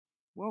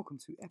Welcome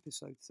to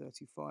episode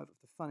 35 of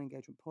the Fan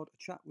Engagement Pod, a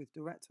chat with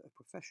Director of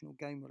Professional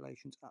Game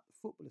Relations at the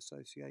Football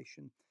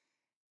Association,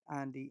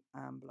 Andy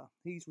Ambler.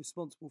 He's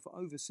responsible for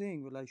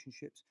overseeing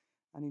relationships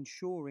and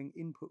ensuring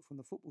input from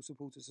the Football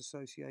Supporters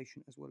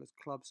Association as well as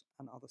clubs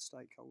and other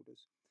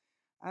stakeholders.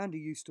 Andy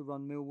used to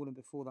run Millwall and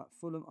before that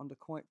Fulham under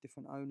quite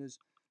different owners,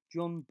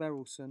 John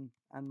Berylson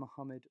and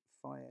Mohammed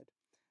Fayed.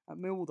 At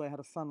Millwall they had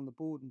a fan on the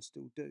board and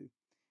still do.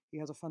 He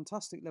has a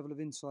fantastic level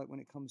of insight when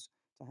it comes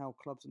to how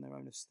clubs and their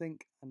owners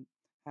think and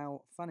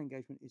how fan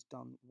engagement is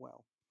done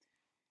well.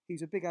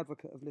 He's a big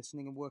advocate of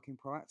listening and working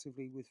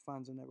proactively with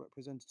fans and their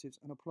representatives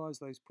and applies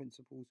those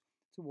principles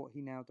to what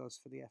he now does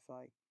for the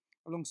FA.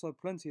 Alongside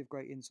plenty of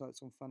great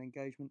insights on fan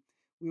engagement,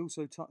 we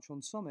also touch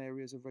on some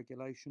areas of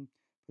regulation,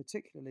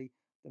 particularly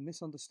the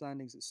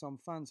misunderstandings that some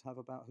fans have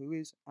about who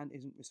is and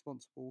isn't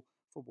responsible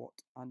for what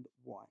and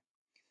why.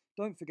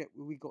 Don't forget,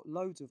 we've got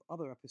loads of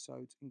other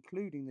episodes,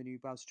 including the new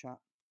Baz Chat,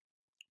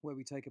 where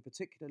we take a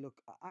particular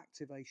look at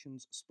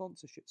activations,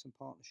 sponsorships and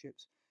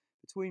partnerships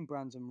between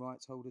brands and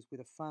rights holders with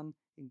a fan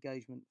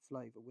engagement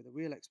flavour with a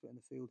real expert in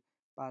the field,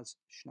 Baz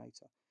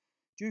Schnater.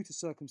 Due to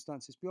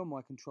circumstances beyond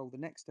my control, the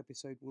next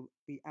episode will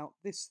be out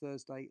this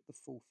Thursday, the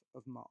 4th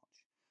of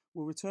March.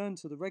 We'll return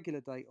to the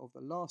regular date of the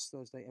last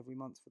Thursday every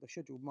month for the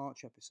scheduled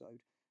March episode.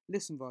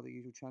 Listen via the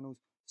usual channels,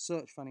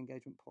 search Fan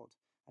Engagement Pod,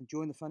 and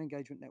join the Fan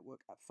Engagement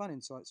Network at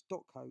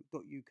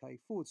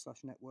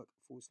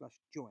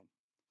faninsights.co.uk/network/join.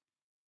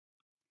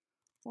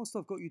 Whilst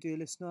I've got you, dear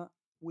listener,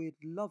 we'd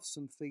love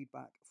some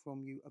feedback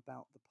from you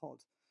about the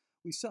pod.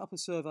 We set up a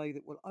survey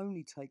that will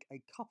only take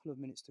a couple of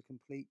minutes to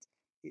complete.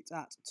 It's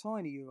at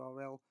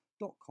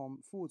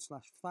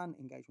tinyurl.com/fan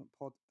engagement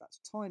pod. That's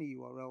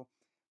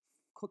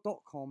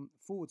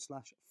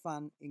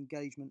tinyurl.com/fan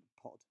engagement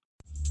pod.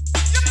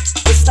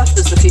 This stuff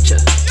is the future.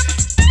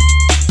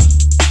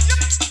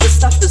 This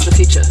stuff is the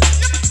future.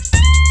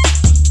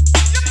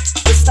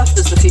 This stuff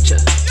is the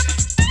future.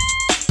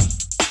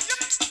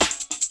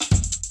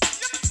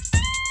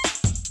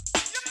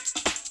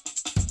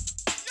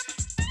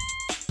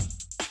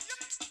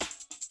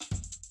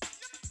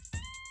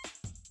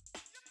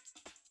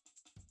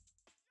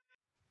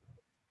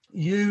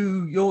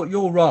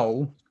 Your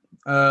role,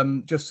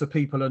 just so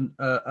people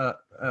are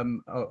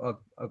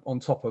on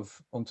top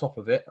of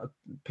it.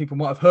 People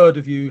might have heard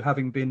of you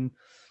having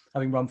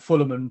run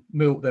Fulham and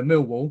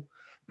Millwall,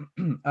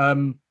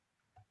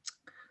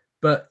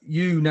 but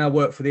you now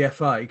work for the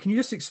FA. Can you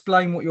just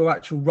explain what your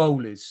actual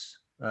role is,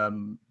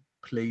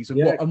 please, and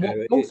what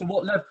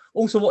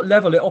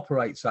level it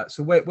operates at?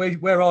 So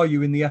where are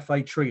you in the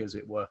FA tree, as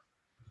it were?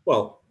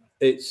 Well,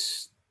 the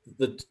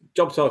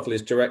job title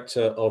is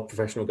Director of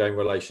Professional Game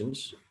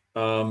Relations.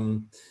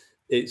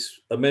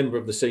 It's a member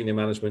of the senior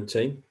management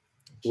team,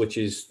 which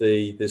is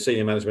the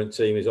senior management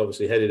team is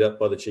obviously headed up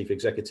by the chief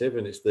executive,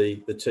 and it's the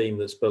team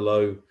that's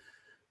below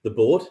the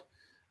board.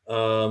 But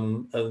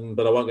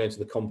I won't go into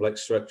the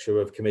complex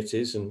structure of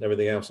committees and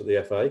everything else at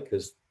the FA,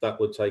 because that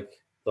would take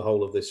the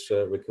whole of this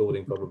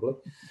recording probably.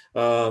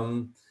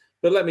 But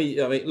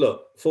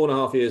look,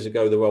 4.5 years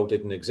ago, the role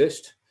didn't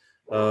exist.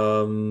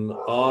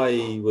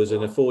 I was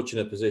in a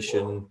fortunate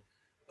position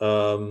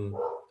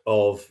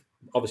of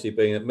obviously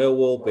being at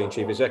Millwall, being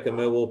chief exec at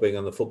Millwall, being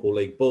on the Football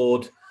League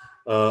board.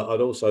 I'd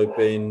also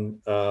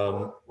been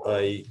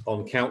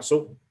on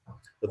council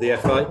of the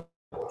FA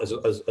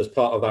as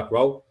part of that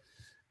role,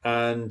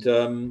 and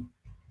then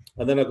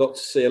I got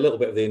to see a little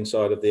bit of the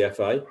inside of the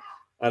FA.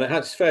 And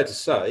it's fair to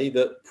say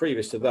that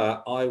previous to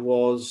that, I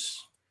was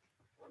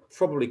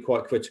probably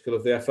quite critical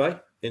of the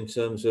FA in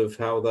terms of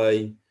how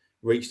they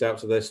reached out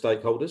to their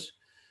stakeholders.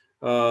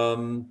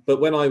 But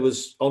when I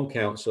was on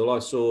council, I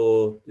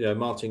saw,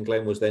 Martin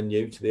Glenn was then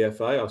new to the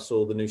FA. I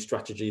saw the new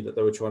strategy that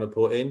they were trying to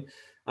put in,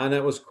 and I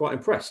was quite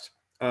impressed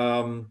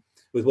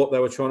with what they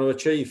were trying to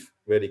achieve,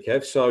 really,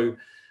 Kev. So,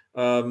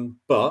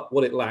 but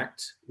what it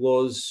lacked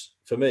was,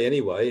 for me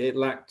anyway, it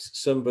lacked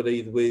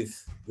somebody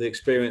with the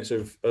experience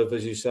of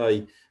as you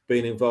say,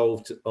 being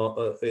involved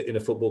in a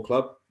football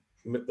club,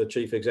 the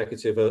chief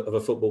executive of a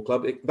football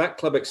club. That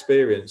club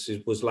experience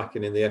was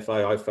lacking in the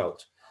FA, I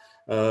felt.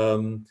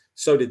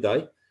 So did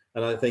they.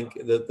 And I think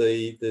that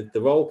the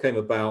role came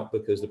about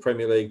because the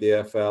Premier League, the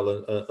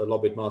EFL,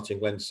 lobbied Martin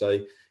Glenn to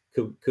say,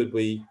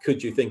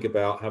 could you think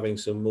about having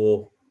some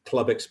more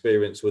club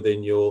experience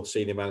within your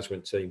senior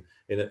management team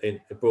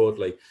in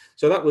broadly?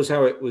 So that was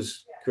how it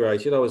was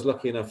created. I was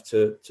lucky enough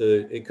to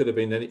it could have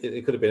been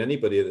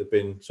anybody that had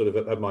been sort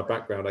of had my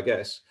background, I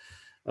guess.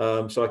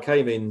 So I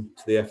came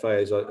into the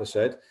FA, as I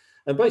said,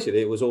 and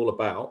basically it was all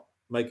about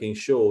making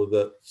sure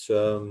that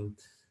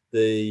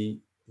the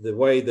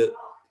way that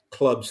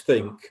clubs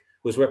think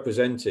was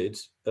represented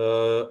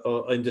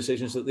in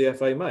decisions that the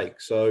FA make.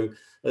 So,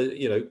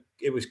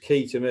 it was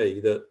key to me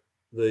that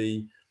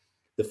the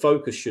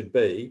focus should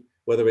be,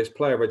 whether it's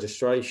player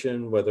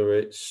registration, whether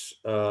it's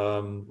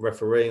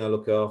refereeing I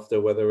look after,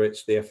 whether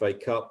it's the FA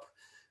Cup,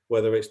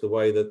 whether it's the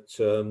way that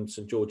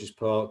St George's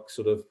Park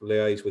sort of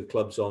liaise with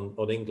clubs on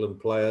England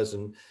players.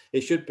 And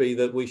it should be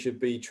that we should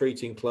be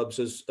treating clubs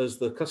as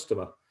the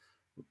customer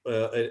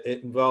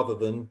rather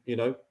than,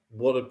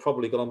 what had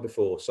probably gone on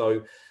before.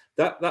 So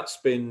that's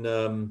been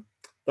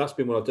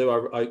what I do.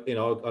 I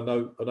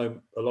know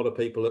a lot of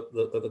people at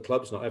the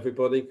clubs, not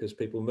everybody, because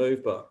people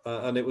move, but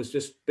and it was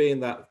just being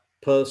that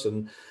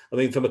person. I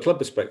mean, from a club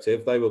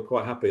perspective, they were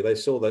quite happy. They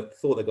thought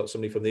they got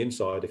somebody from the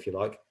inside, if you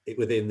like,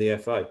 within the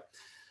FA.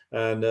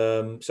 And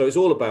so it's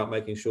all about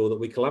making sure that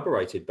we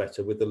collaborated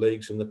better with the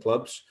leagues and the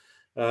clubs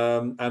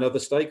and other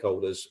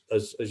stakeholders,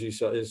 as you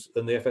said,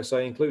 and the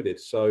FSA included.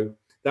 So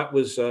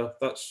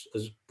that's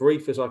as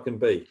brief as I can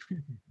be.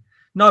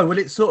 No, well,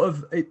 it's sort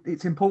of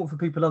it's important for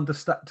people to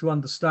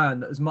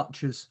understand that as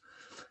much as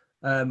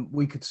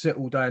we could sit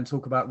all day and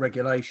talk about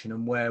regulation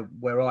and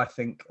where I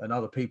think and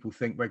other people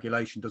think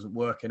regulation doesn't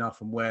work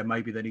enough, and where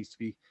maybe there needs to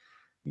be,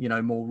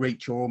 more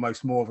reach or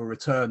almost more of a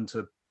return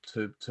to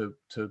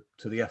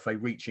the FA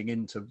reaching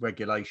into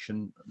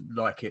regulation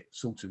like it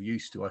sort of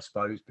used to, I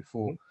suppose,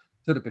 before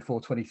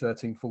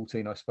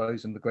 2013-14, I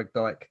suppose, and the Greg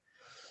Dyke,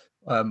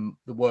 the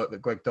work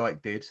that Greg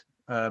Dyke did,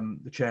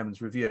 the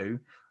chairman's review.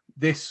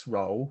 This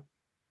role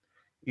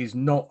is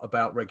not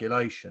about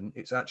regulation;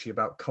 it's actually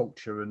about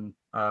culture, and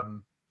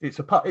it's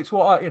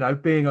what I,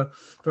 being a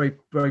very,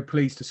 very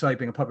pleased to say,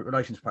 being a public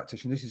relations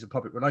practitioner, this is a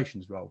public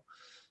relations role.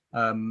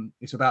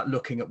 It's about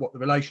looking at what the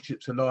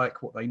relationships are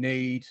like, what they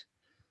need.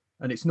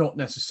 And it's not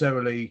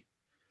necessarily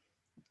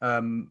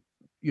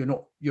you're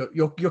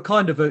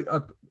kind of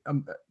a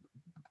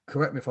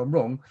correct me if I'm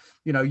wrong.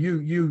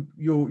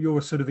 You're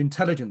a sort of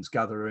intelligence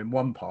gatherer in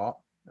one part.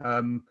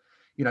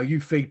 You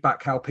feed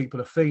back how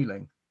people are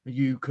feeling.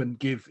 You can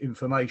give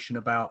information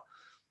about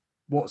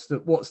what's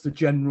the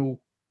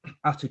general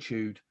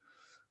attitude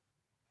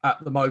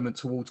at the moment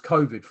towards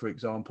COVID, for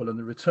example, and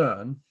the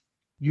return.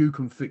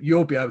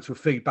 You'll be able to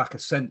feed back a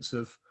sense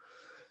of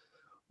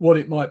what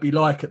it might be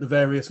like at the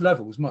various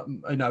levels,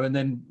 and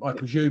then I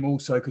presume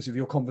also because of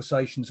your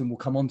conversations, and we'll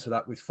come on to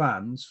that with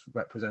fans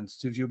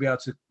representatives, you'll be able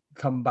to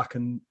come back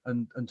and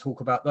talk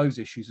about those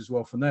issues as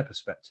well from their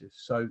perspective.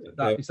 So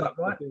is that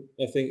right?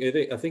 I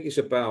think it's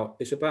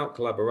about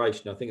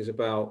collaboration. I think it's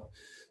about,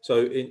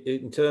 so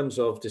in terms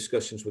of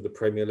discussions with the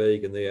Premier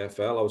League and the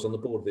EFL, I was on the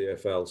board of the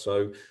EFL,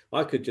 so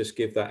I could just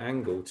give that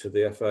angle to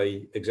the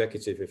FA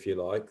executive, if you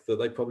like, that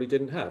they probably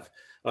didn't have.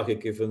 I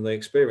could give them the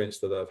experience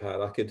that I've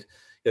had. I could.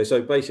 Yeah,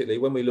 so basically,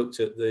 when we looked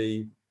at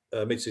the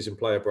mid-season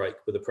player break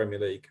with the Premier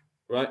League,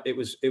 right, it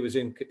was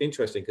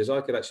interesting because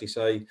I could actually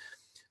say,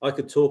 I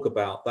could talk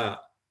about that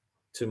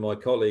to my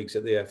colleagues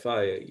at the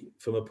FA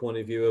from a point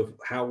of view of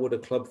how would a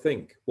club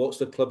think? What's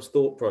the club's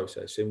thought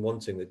process in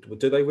wanting it?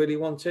 Do they really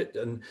want it?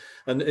 And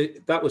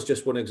that was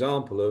just one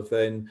example of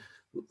then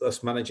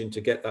us managing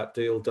to get that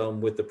deal done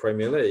with the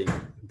Premier League.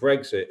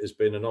 Brexit has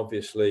been, and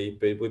obviously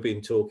we've been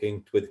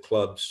talking with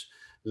clubs,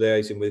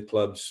 liaising with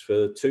clubs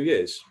for 2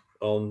 years.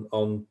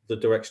 On the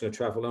direction of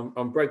travel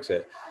on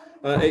Brexit.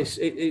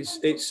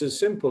 It's as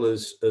simple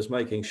as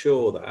making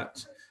sure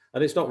that,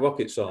 and it's not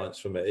rocket science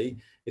for me,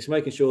 it's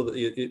making sure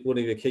that one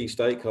of your key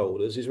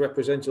stakeholders is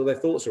represented, or their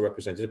thoughts are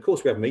represented. Of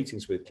course, we have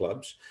meetings with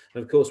clubs,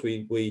 and of course,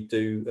 we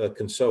do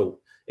consult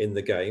in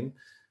the game,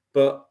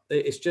 but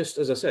it's just,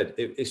 as I said,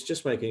 it's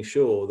just making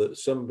sure that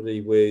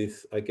somebody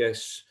with, I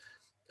guess,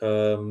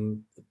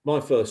 my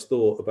first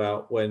thought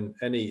about when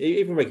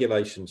even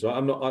regulations, right?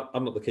 I'm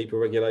not the keeper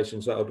of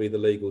regulations. That'll be the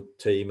legal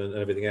team and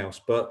everything else.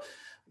 But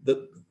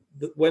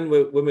when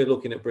we're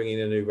looking at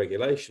bringing a new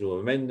regulation or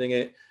amending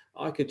it,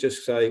 I could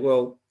just say,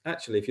 well,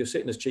 actually, if you're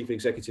sitting as chief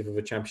executive of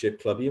a championship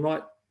club, you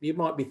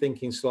might be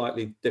thinking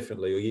slightly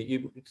differently, or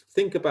you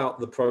think about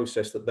the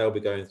process that they'll be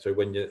going through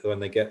when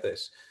they get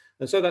this.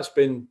 And so that's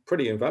been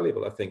pretty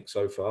invaluable, I think,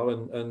 so far,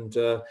 and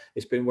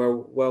it's been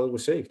well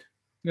received.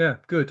 Yeah,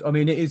 good. I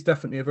mean, it is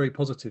definitely a very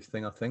positive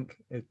thing, I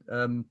think.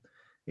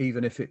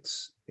 Even if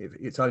it's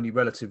only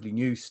relatively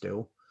new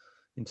still,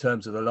 in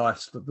terms of the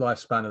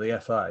lifespan of the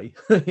FA,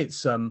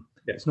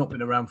 it's not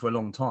been around for a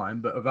long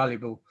time, but a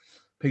valuable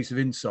piece of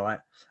insight.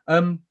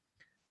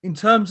 In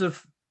terms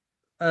of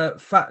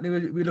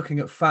we're looking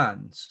at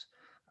fans.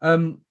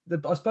 I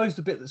suppose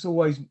the bit that's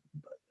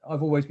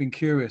I've always been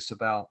curious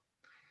about,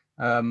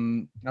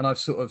 and I've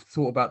sort of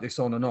thought about this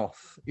on and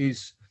off,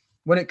 is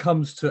when it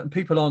comes to, and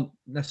people aren't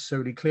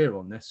necessarily clear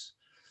on this,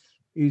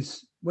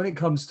 is when it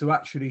comes to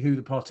actually who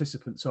the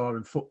participants are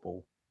in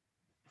football.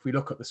 If we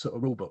look at the sort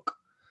of rule book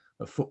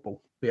of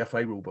football, the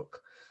FA rule book,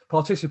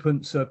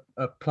 participants are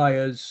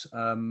players,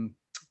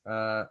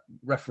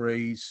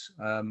 referees,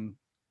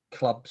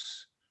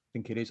 clubs, I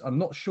think it is. I'm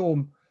not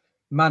sure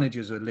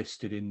managers are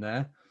listed in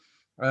there,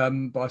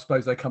 but I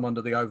suppose they come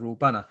under the overall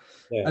banner.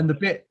 Yeah. And the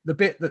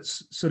bit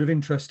that's sort of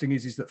interesting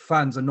is that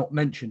fans are not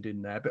mentioned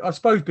in there. But I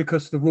suppose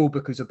because the rule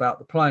book is about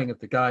the playing of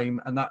the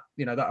game, and that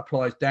that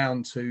applies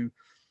down to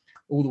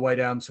all the way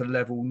down to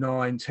level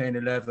 9, 10,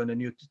 11,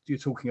 and you're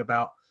talking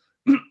about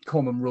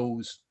common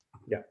rules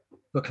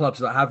for clubs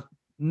that have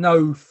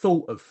no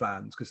thought of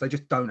fans because they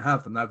just don't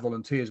have them. They have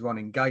volunteers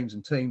running games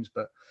and teams,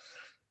 but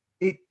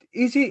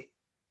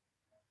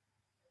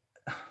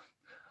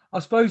I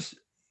suppose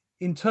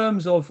in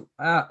terms of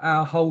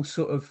our whole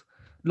sort of,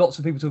 lots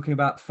of people talking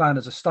about fan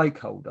as a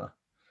stakeholder,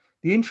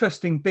 the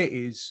interesting bit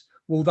is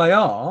Well, they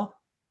are,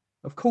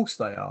 of course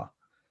they are,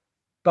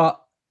 but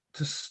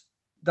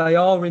they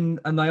are in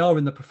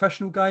the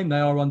professional game. They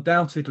are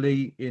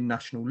undoubtedly in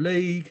National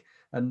League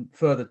and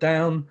further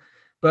down,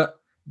 but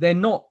they're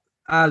not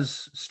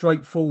as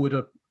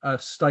straightforward a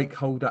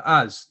stakeholder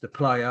as the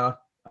player,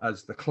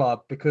 as the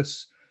club,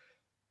 because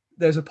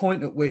there's a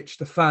point at which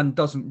the fan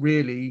doesn't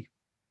really,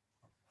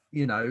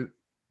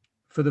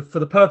 for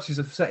the purposes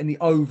of setting the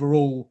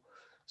overall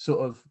sort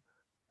of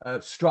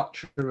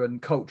structure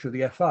and culture of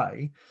the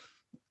FA,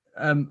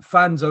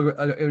 fans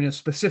are in a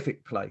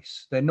specific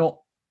place. They're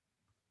not.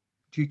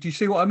 Do you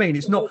see what I mean?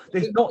 It's not.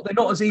 They're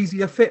not as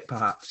easy a fit,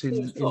 perhaps.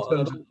 In terms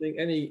I don't think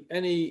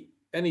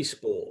any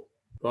sport,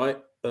 right?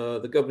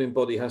 The governing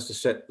body has to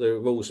set the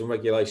rules and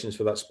regulations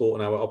for that sport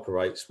and how it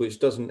operates, which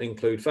doesn't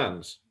include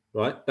fans,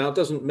 right? Now, it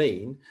doesn't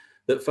mean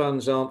that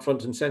fans aren't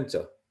front and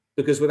centre,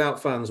 because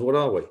without fans, what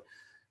are we,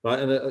 right?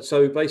 And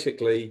so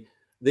basically,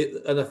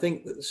 and I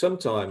think that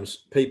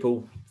sometimes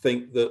people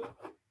think that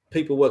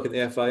people working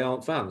at the FA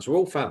aren't fans. We're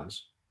all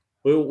fans.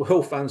 We're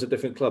all fans of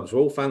different clubs. We're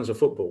all fans of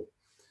football.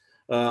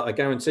 I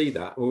guarantee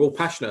that we're all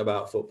passionate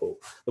about football.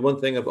 The one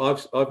thing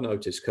I've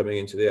noticed coming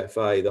into the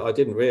FA that I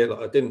didn't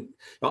realise,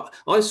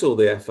 I saw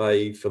the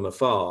FA from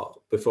afar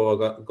before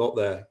I got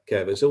there,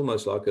 Kev. It's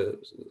almost like a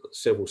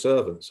civil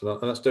servants,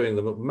 and that's doing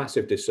them a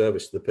massive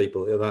disservice to the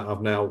people that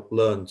I've now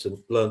learned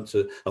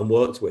to and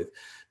worked with,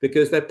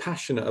 because they're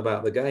passionate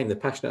about the game. They're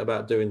passionate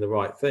about doing the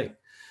right thing,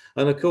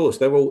 and of course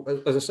they're all,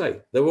 as I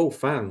say, they're all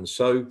fans.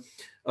 So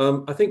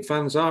I think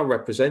fans are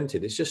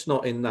represented. It's just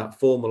not in that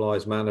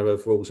formalised manner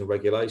of rules and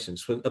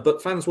regulations.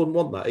 But fans wouldn't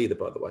want that either,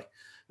 by the way.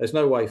 There's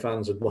no way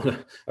fans would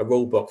want a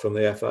rule book from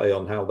the FA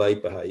on how they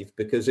behave,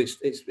 because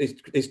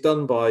it's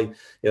done by,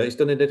 it's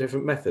done in a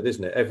different method,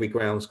 isn't it? Every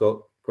ground's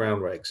got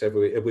ground regs.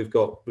 We've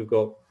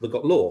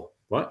got law,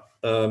 right?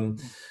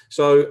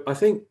 So I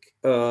think,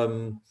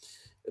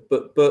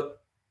 but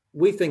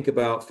we think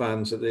about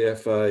fans at the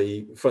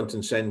FA front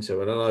and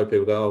centre, and I know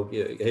people go, "Oh,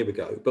 yeah, here we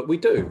go," but we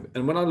do.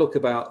 And when I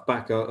look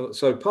back,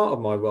 so part of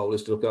my role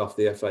is to look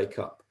after the FA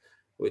Cup,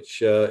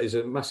 which is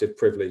a massive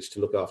privilege to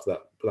look after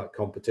that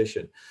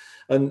competition.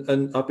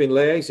 And I've been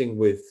liaising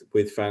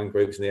with fan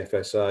groups in the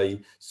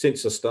FSA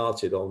since I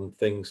started on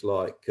things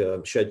like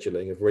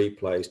scheduling of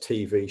replays,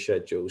 TV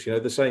schedules.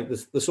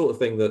 The sort of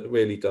thing that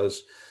really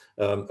does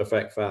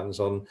affect fans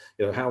on,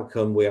 how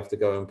come we have to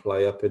go and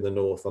play up in the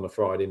north on a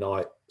Friday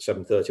night,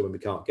 7:30 when we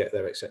can't get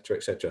there, etc.,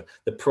 etc.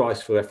 The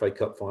price for FA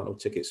Cup final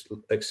tickets,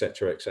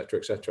 etc., etc.,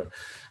 etc.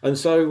 And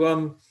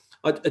so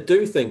I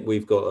do think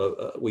we've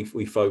got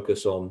we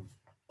focus on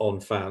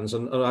fans,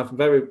 and I have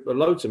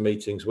loads of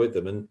meetings with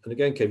them. And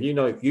again, Kev, you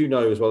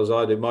know as well as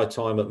I do, my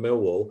time at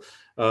Millwall,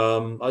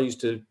 I used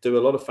to do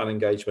a lot of fan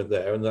engagement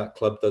there, and that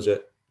club does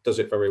it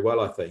very well,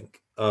 I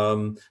think.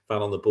 Fan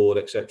on the board,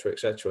 etc.,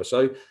 etc.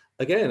 So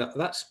again,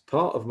 that's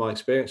part of my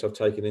experience I've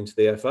taken into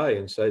the FA,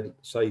 and so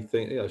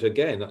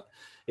again,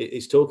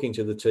 it's talking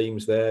to the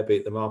teams there, be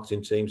it the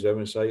marketing teams there,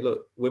 and say,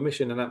 look, we're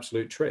missing an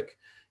absolute trick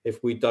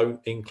if we don't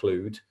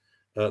include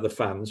the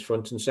fans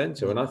front and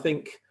centre. And I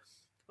think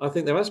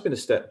there has been a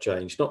step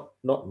change, not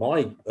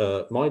my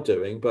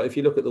doing, but if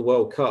you look at the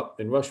World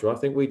Cup in Russia, I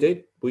think we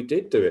did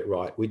do it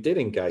right. We did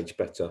engage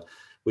better.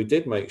 We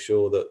did make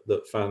sure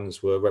that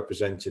fans were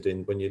represented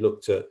in, when you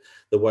looked at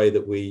the way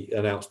that we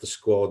announced the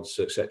squads,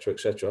 etc.,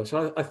 etc.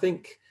 So I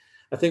think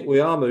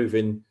we are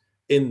moving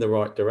in the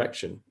right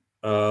direction.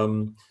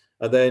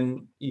 And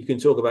then you can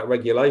talk about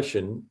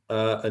regulation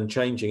and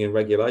changing in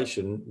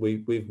regulation.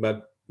 We've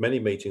had many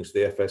meetings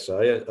with the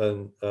FSA,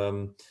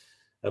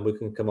 and we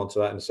can come on to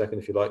that in a second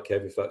if you like,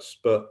 Kev.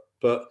 But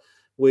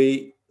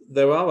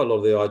there are a lot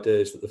of the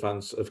ideas that the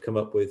fans have come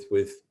up with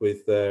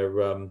their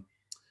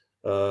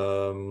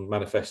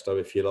manifesto,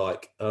 if you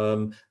like,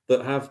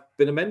 that have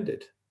been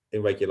amended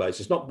in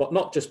regulations,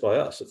 not just by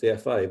us at the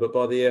FA, but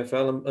by the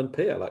EFL and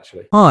PL,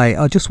 actually. Hi,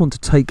 I just want to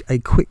take a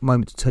quick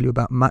moment to tell you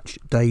about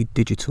Matchday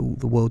Digital,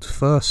 the world's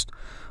first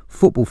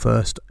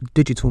football-first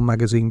digital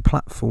magazine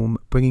platform,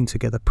 bringing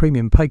together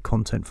premium paid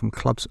content from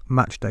clubs'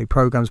 matchday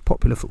programmes,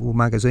 popular football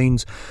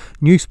magazines,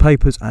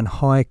 newspapers and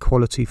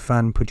high-quality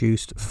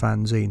fan-produced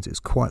fanzines.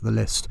 It's quite the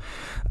list.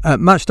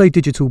 Matchday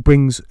Digital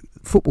brings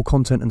football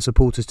content and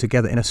supporters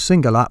together in a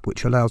single app,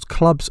 which allows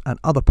clubs and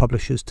other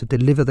publishers to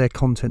deliver their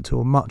content to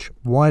a much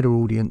wider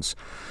audience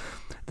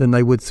than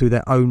they would through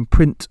their own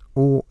print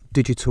or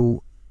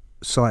digital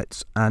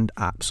sites and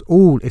apps,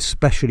 all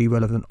especially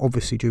relevant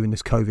obviously during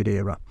this COVID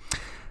era.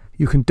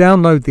 You can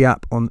download the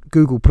app on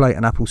Google Play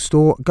and Apple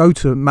Store. Go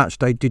to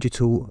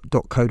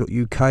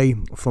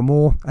matchdaydigital.co.uk for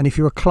more. And if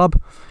you're a club,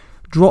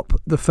 drop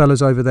the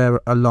fellas over there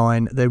a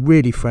line. They're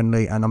really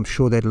friendly, and I'm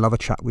sure they'd love a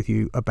chat with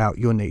you about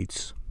your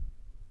needs.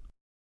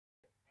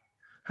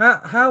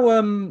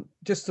 How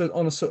just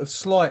on a sort of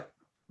slight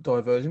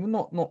diversion,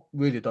 well, not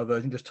really a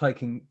diversion, just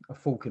taking a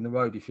fork in the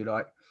road, if you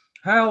like.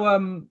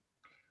 How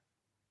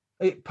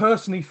it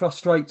personally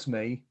frustrates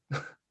me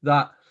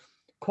that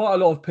quite a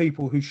lot of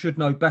people who should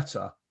know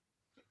better,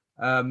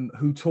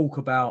 who talk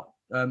about,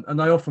 and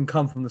they often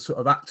come from the sort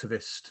of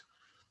activist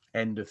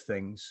end of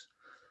things,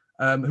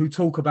 who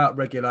talk about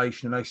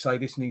regulation and they say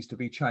this needs to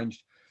be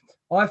changed.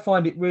 I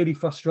find it really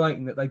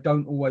frustrating that they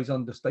don't always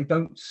understand. They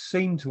don't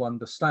seem to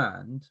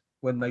understand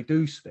when they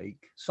do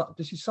speak. So,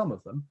 this is some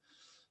of them,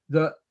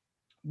 that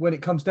when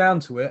it comes down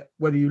to it,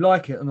 whether you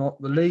like it or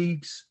not, the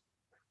leagues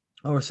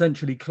are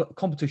essentially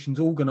competitions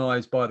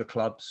organised by the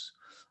clubs,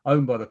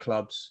 owned by the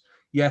clubs.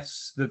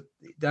 Yes,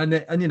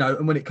 and you know,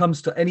 and when it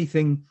comes to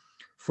anything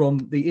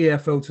from the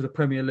EFL to the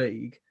Premier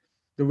League,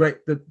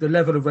 the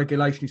level of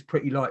regulation is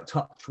pretty light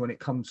touch when it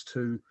comes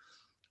to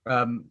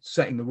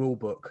setting the rule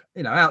book.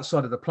 You know,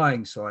 outside of the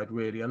playing side,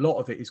 really, a lot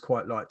of it is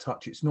quite light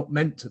touch. It's not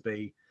meant to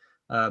be.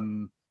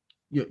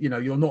 You know,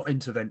 you're not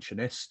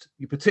interventionist.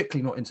 You're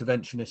particularly not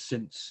interventionist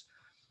since,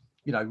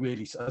 you know,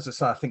 really, as I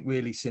say, I think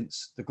really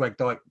since the Greg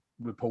Dyke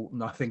report,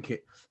 and I think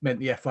it meant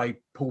the FA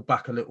pulled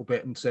back a little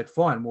bit and said,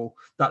 fine, well,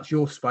 that's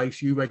your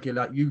space, you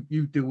regulate, you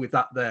deal with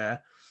that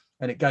there,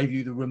 and it gave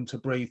you the room to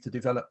breathe to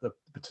develop the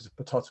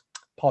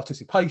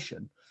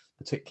participation,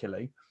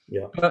 particularly.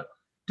 Yeah. But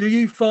do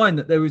you find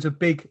that there is a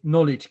big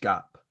knowledge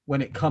gap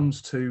when it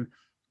comes to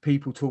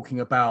people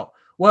talking about,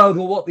 well,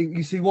 what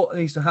needs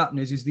to happen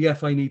is the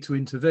FA need to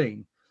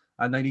intervene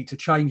and they need to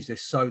change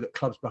this so that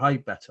clubs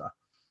behave better?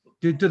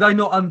 Do they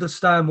not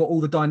understand what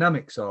all the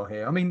dynamics are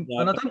here? I mean,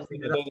 No, and I don't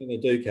think they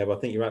do, Kev. I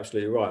think you're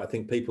absolutely right. I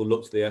think people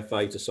look to the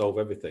FA to solve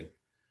everything,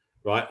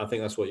 right? I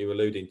think that's what you're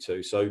alluding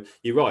to. So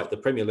you're right. The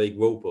Premier League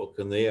rulebook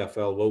and the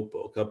EFL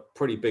rulebook are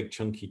pretty big,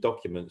 chunky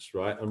documents,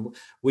 right? And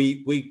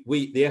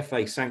the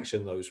FA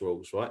sanction those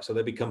rules, right? So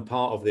they become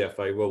part of the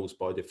FA rules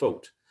by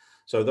default.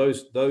 So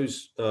those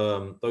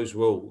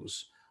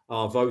rules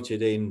are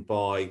voted in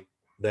by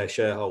their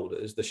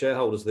shareholders. The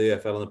shareholders of the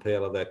EFL and the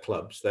PL are their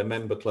clubs, their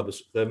member club,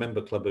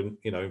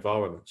 you know,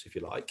 environments, if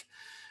you like.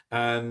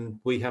 And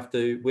we have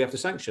to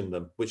sanction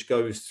them, which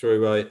goes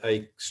through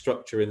a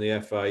structure in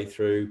the FA,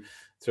 through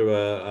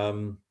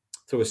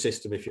a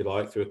system, if you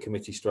like, through a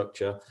committee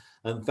structure,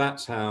 and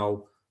that's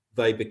how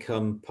they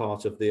become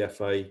part of the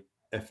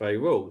FA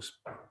rules.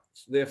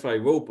 So the FA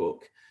rule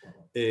book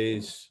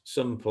is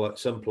some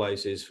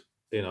places,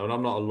 you know, and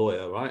I'm not a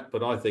lawyer, right?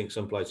 But I think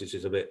some places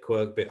is a bit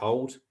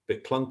old, a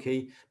bit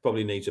clunky,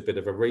 probably needs a bit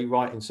of a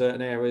rewrite in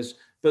certain areas.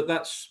 But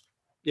that's,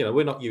 you know,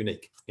 we're not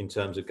unique in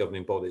terms of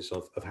governing bodies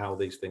of how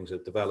these things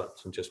have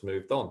developed and just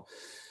moved on.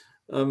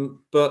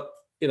 But,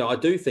 you know, I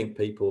do think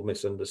people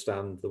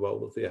misunderstand the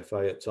role of the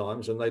FA at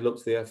times, and they look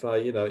to the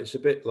FA, you know, it's a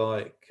bit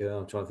like,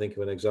 I'm trying to think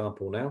of an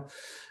example now.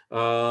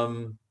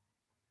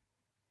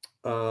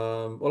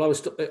 Well, I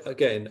was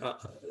again,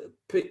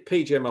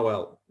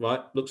 PGMOL,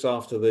 right, looks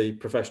after the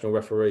professional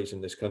referees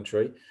in this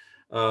country.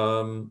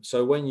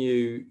 So when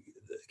you,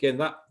 again,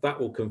 that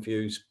will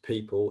confuse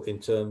people in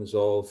terms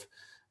of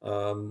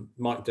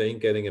Mike Dean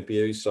getting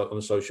abused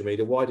on social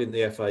media. Why didn't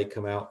the FA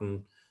come out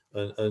and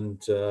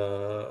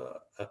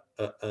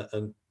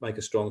make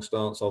a strong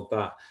stance of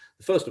that?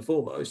 First and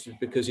foremost, is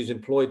because he's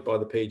employed by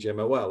the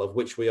PGMOL, of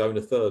which we own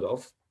a third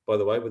of, by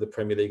the way, with the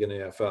Premier League and the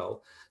EFL.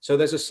 So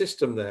there's a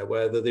system there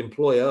where the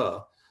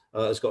employer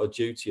has got a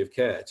duty of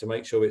care to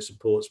make sure it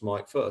supports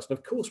Mike first. And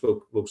of course,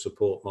 we'll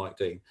support Mike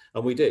Dean,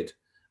 and we did.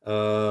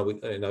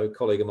 You know, a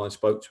colleague of mine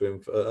spoke to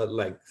him at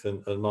length,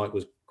 and Mike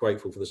was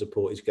grateful for the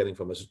support he's getting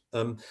from us.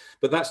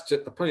 But that's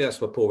a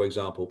poor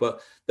example.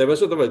 But there are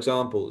other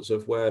examples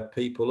of where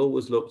people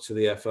always look to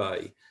the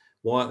FA.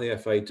 Why aren't the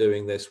FA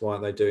doing this? Why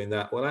aren't they doing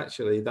that? Well,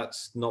 actually,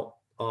 that's not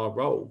our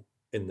role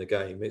in the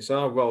game. It's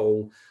our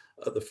role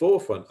at the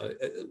forefront.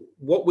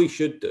 What we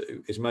should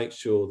do is make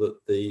sure that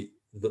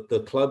the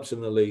clubs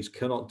and the leagues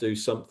cannot do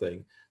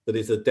something that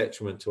is a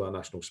detriment to our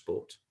national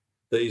sport,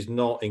 that is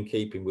not in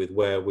keeping with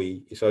where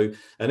we. So,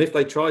 and if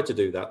they try to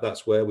do that,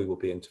 that's where we will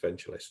be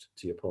interventionist.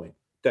 To your point,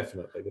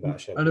 definitely, without a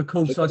shadow. And of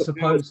course, I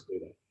suppose,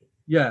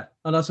 yeah,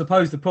 and I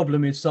suppose the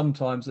problem is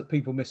sometimes that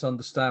people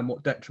misunderstand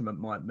what detriment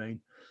might mean,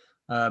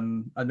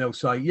 and they'll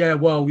say, yeah,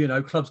 well, you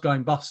know, clubs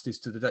going bust is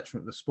to the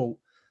detriment of the sport.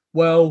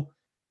 Well,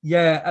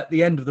 yeah, at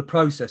the end of the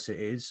process it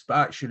is, but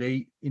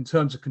actually in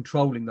terms of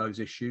controlling those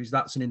issues,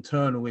 that's an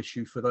internal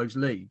issue for those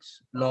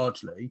leagues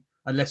largely,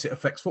 unless it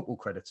affects football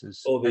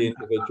creditors or the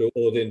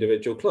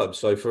individual clubs.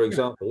 So, for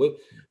example,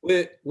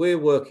 we're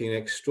working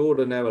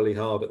extraordinarily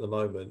hard at the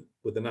moment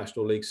with the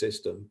National League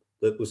system.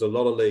 There was a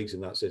lot of leagues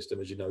in that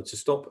system, as you know, to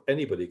stop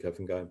anybody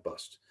from going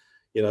bust.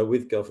 You know,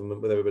 with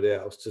government, with everybody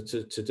else,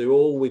 to do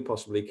all we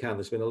possibly can.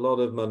 There's been a lot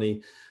of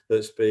money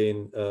that's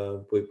been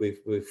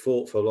we've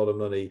fought for a lot of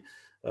money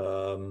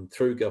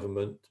through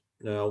government.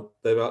 Now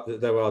there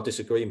are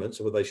disagreements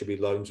of whether they should be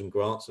loans and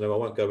grants. And I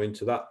won't go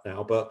into that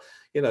now, but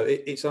you know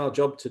it's our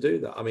job to do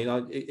that. I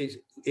mean,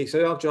 it's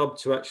our job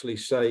to actually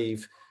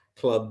save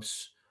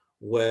clubs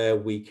where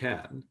we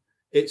can.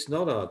 It's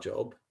not our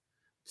job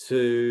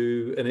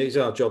and it is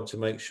our job to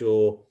make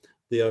sure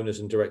the owners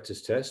and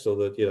directors test, or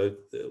that, you know,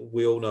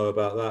 we all know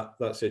about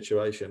that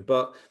situation.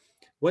 But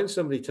when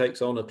somebody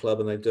takes on a club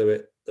and they do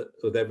it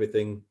with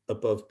everything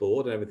above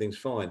board and everything's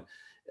fine,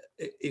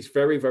 it's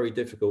very, very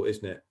difficult,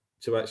 isn't it,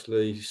 to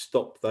actually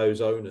stop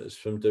those owners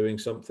from doing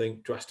something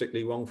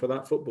drastically wrong for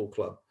that football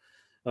club.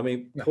 I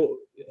mean, Yeah.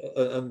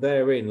 and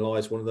therein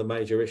lies one of the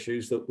major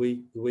issues that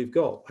we've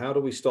got. How do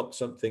we stop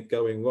something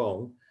going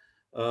wrong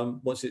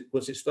once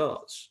it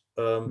starts?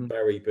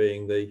 Barry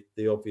being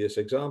the obvious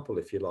example,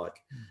 if you like.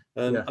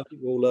 And Yeah. I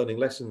think we're all learning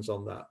lessons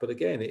on that. But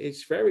again,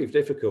 it's very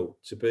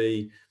difficult to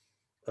be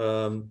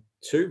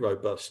too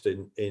robust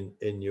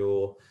in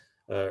your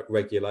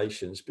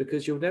regulations,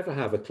 because you'll never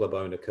have a club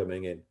owner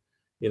coming in,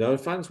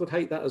 and fans would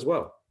hate that as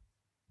well.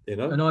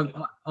 And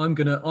I'm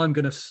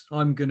gonna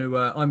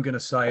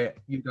say it.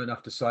 You don't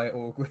have to say it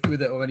or agree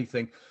with it or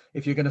anything.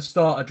 If you're going to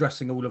start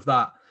addressing all of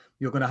that,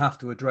 you're going to have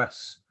to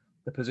address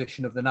the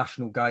position of the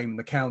national game,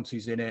 the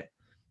counties in it.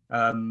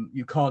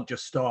 You can't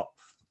just start,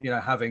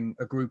 having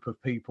a group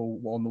of people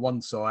on the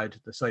one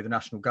side, that say the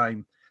national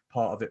game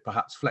part of it,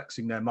 perhaps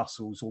flexing their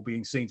muscles or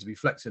being seen to be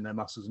flexing their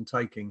muscles and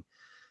taking,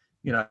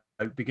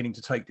 beginning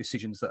to take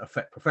decisions that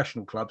affect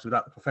professional clubs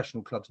without the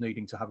professional clubs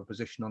needing to have a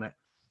position on it.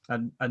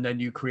 And then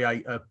you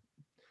create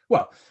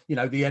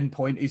the end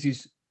point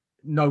is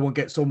no one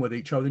gets on with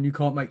each other and you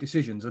can't make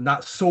decisions. And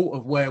that's sort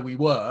of where we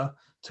were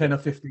 10 or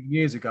 15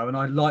 years ago. And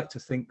I like to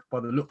think, by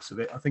the looks of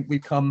it,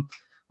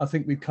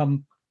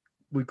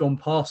 we've gone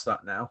past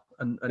that now.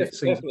 And it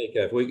seems definitely,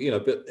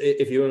 Kev. But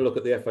if you want to look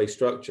at the FA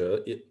structure,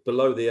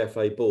 below the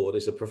FA board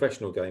is a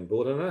professional game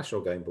board and a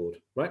national game board,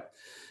 right?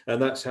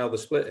 And that's how the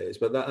split is.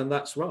 But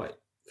that's right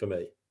for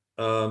me.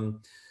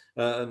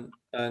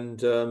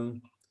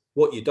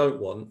 What you don't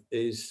want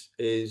is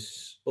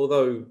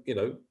although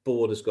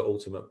board has got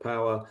ultimate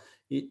power,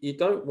 you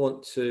don't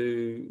want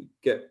to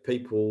get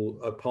people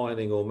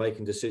opining or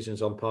making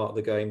decisions on part of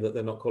the game that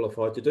they're not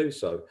qualified to do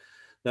so.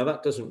 Now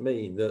that doesn't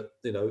mean that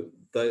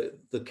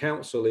the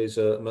council is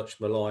a much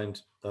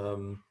maligned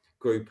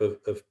group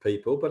of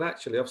people, but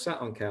actually I've sat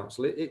on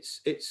council. It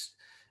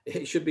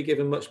should be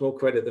given much more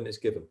credit than it's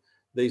given.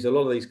 A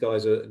lot of these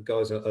guys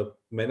are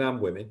men and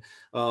women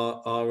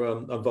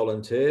are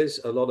volunteers.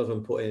 A lot of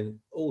them put in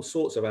all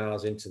sorts of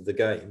hours into the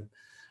game,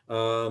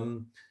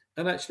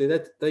 and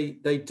actually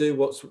they do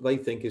what they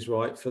think is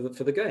right for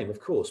the game. Of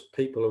course,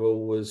 people are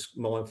always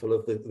mindful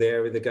of the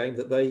area of the game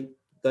that they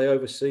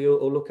oversee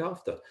or look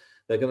after.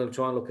 They're going to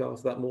try and look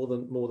after that more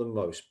than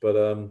most. But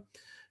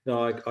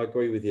no, I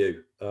agree with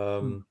you.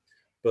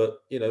 But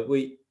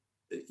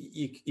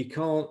you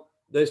can't.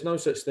 There's no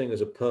such thing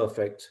as a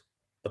perfect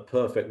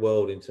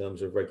world in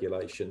terms of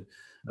regulation.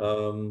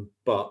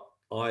 But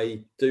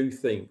I do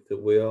think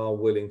that we are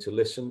willing to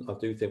listen. I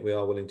do think we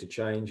are willing to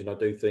change, and I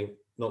do think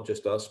not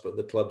just us, but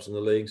the clubs and the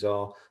leagues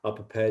are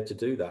prepared to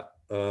do that.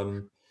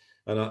 And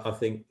I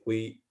think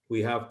we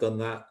have done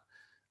that.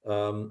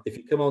 If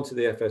you come on to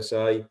the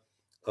FSA,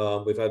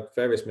 we've had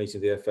various meetings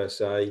of the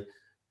FSA.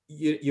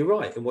 You're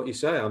right in what you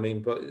say. I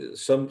mean, but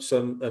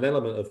an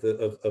element of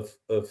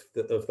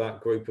that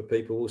group of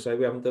people will say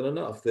we haven't done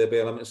enough. There'll be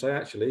an element that say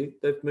actually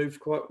they've moved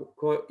quite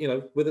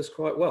with us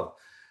quite well.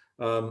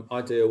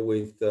 I deal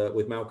with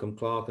Malcolm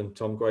Clark and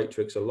Tom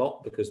Greatrix a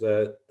lot because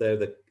they're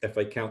the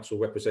FA Council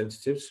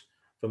representatives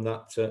from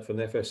the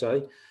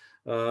FSA,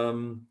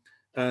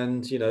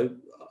 and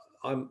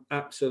I'm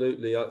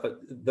absolutely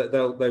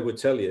they would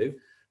tell you.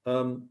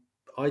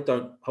 I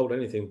don't hold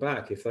anything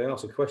back. If they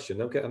ask a question,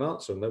 they'll get an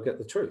answer and they'll get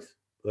the truth.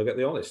 They'll get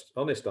the honest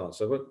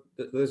answer. But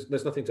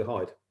there's nothing to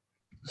hide.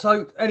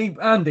 So,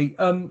 Andy,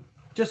 I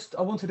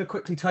wanted to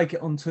quickly take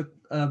it onto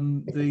a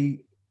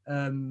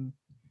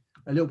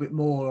little bit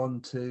more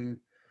onto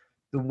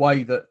the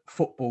way that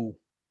football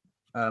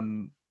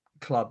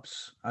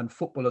clubs and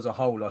football as a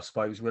whole, I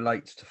suppose,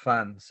 relates to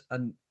fans.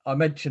 And I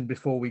mentioned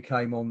before we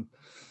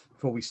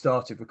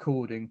started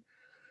recording,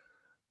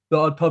 that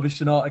I'd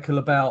published an article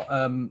about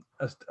a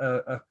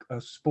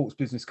sports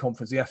business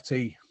conference, the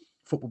FT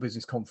Football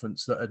Business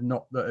Conference, that had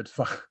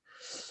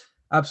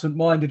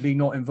absent-mindedly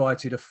not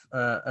invited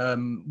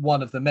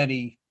one of the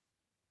many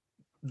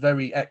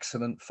very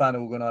excellent fan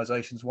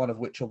organisations, one of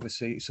which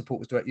obviously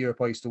Supporters Direct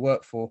Europe I used to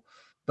work for,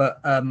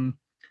 but to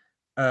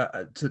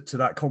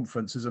that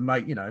conference as a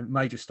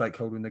major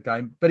stakeholder in the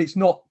game. But it's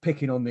not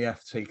picking on the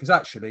FT, because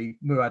actually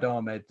Murad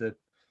Ahmed, the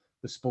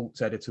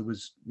sports editor,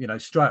 was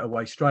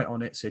straight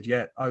on it,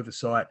 said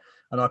oversight,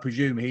 and I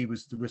presume he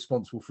was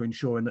responsible for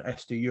ensuring that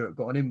SD Europe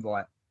got an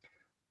invite.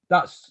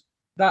 That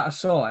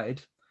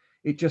aside,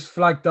 it just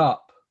flagged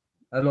up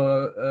a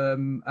lot,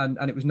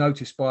 and it was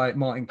noticed by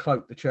Martin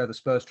Cloak, the chair of the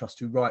Spurs Trust,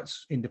 who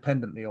writes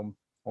independently on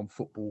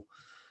football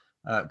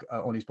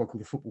on his blog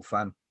called The Football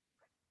Fan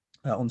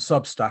on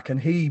Substack, and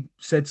he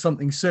said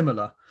something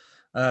similar,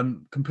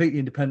 completely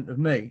independent of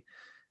me.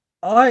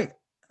 I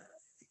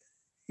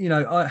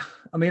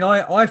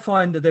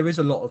find that there is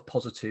a lot of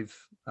positive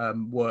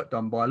work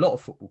done by a lot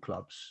of football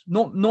clubs.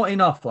 Not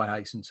enough, I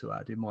hasten to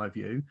add, in my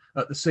view,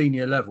 at the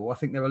senior level. I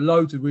think there are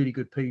loads of really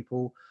good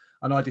people,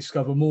 and I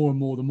discover more and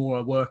more the more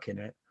I work in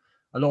it.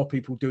 A lot of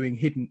people doing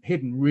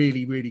hidden,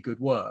 really, really good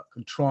work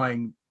and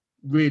trying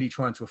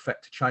to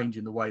affect a change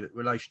in the way that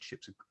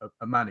relationships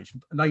are managed.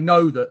 And they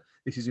know that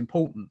this is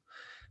important.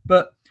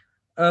 But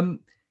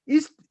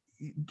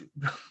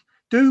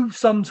does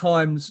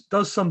sometimes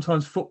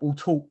football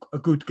talk a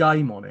good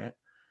game on it,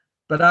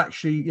 but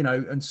actually,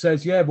 and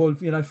says, yeah, well,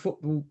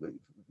 football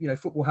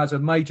has a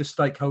major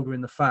stakeholder in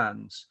the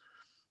fans.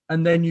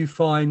 And then you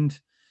find,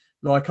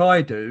 like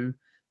I do,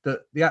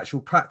 that the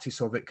actual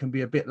practice of it can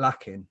be a bit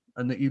lacking,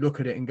 and that you look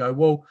at it and go,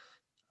 well,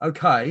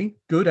 okay,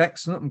 good,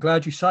 excellent, I'm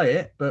glad you say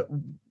it, but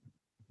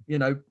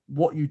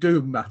what you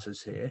do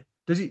matters here.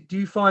 Do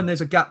you find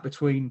there's a gap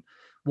between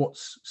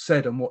what's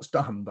said and what's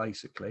done?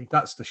 Basically,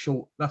 that's the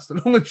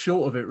long and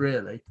short of it,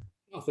 really.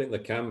 I think there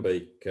can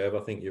be, Kev.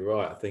 I think you're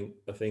right. I think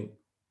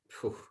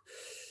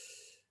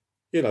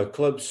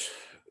clubs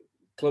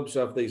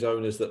have these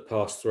owners that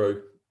pass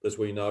through, as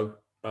we know.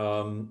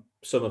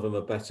 Some of them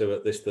are better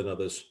at this than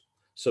others.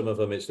 Some of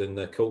them it's in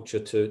their culture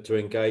to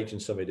engage,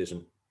 and some it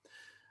isn't.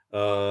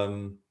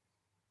 From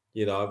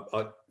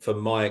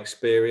my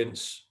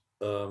experience,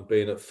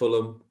 being at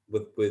Fulham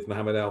with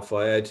Mohammed Al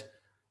Fayed,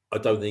 I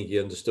don't think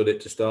he understood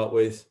it to start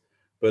with,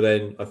 but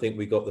then I think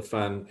we got the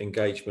fan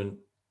engagement,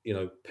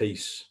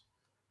 piece.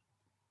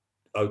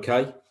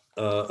 Okay,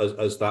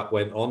 as that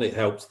went on, it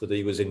helped that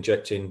he was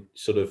injecting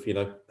sort of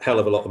hell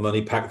of a lot of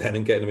money back then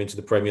and getting them into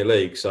the Premier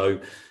League, so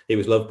he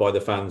was loved by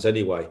the fans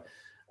anyway.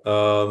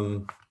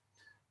 But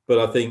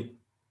I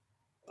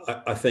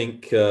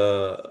think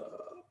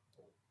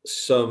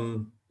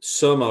some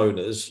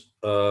owners,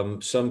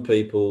 some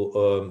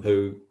people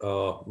who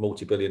are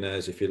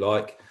multi-billionaires, if you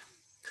like,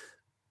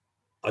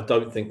 I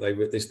don't think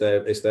it's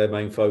their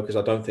main focus.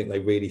 I don't think they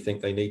really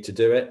think they need to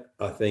do it.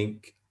 I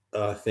think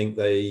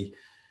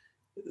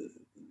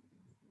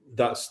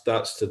that's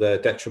to their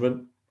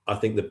detriment. I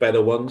think the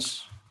better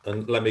ones,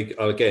 and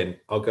I'll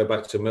go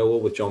back to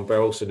Millwall with John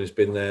Berylson, who's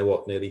been there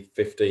nearly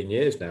 15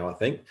 years now. I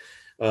think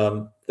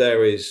you're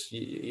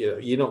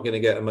not going to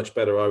get a much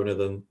better owner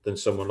than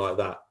someone like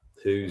that,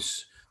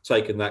 who's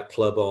taken that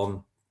club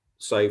on,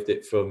 saved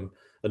it from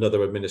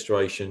another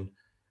administration,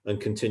 and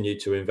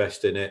continued to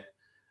invest in it,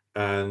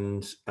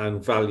 and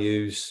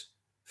values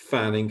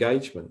fan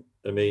engagement.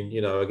 I mean,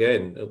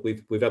 again,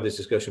 we've had this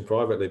discussion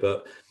privately,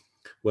 but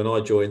when I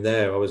joined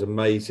there, I was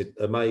amazed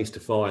to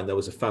find there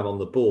was a fan on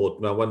the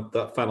board. Now, when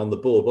that fan on the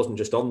board wasn't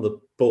just on the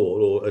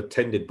board or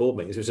attended board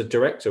meetings, it was a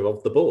director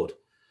of the board,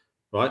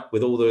 right,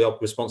 with all the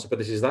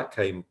responsibilities that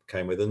came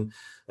with.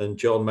 And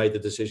John made the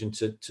decision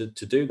to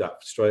do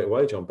that straight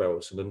away. John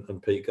Berylson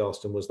and Pete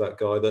Garston was that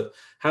guy that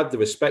had the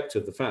respect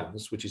of the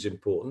fans, which is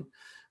important.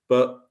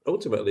 But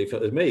ultimately, for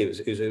me,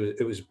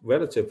 it was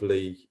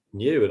relatively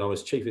new, and I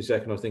was chief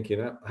exec, and I was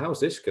thinking, how's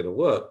this going to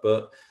work?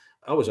 But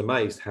I was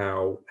amazed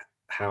how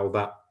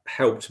that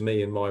helped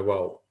me in my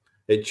role.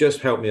 It just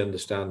helped me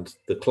understand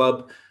the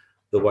club,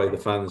 the way the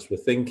fans were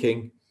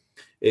thinking.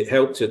 It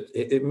helped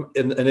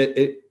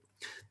the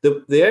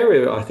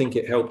area I think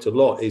it helped a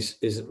lot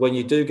is when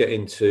you do get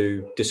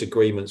into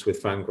disagreements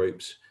with fan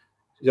groups.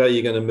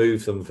 You're going to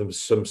move them from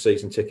some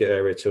season ticket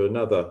area to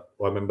another.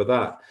 I remember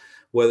that.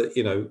 Whether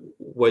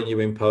when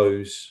you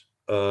impose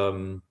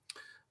ground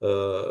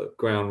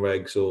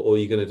regs, or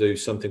you're going to do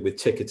something with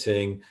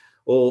ticketing,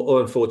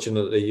 or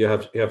unfortunately you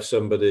have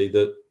somebody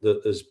that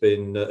has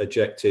been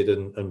ejected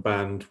and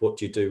banned. What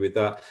do you do with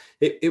that?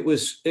 It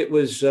was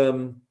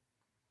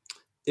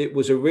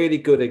a really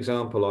good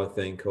example, I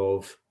think,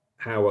 of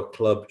how a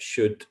club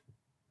should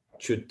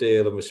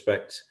deal and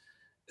respect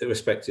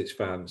its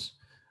fans.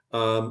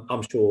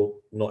 I'm sure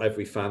not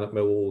every fan at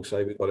Millwall will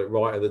say we got it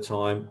right at the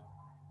time.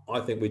 I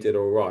think we did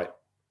all right,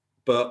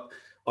 but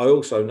I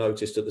also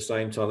noticed at the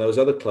same time there was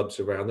other clubs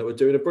around that were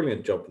doing a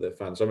brilliant job with their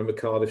fans. I remember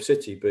Cardiff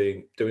City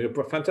doing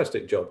a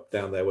fantastic job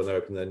down there when they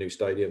opened their new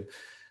stadium.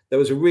 There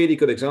was really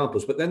good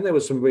examples, but then there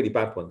were some really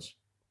bad ones,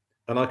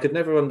 and I could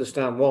never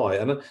understand why.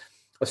 And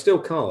I still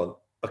can't.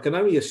 I can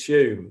only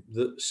assume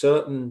that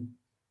certain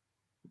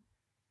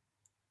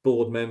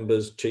board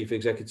members, chief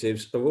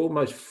executives, are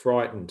almost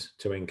frightened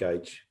to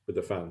engage with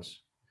the fans.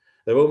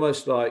 They're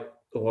almost like,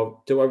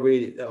 oh,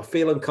 I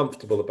feel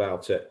uncomfortable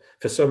about it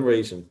for some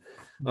reason.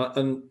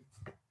 And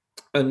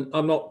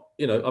I'm not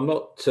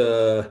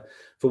for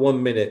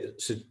 1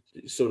 minute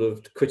sort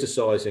of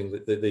criticizing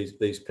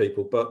these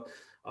people, but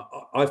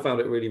I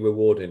found it really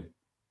rewarding,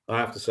 I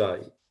have to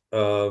say.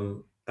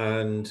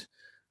 And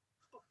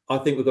I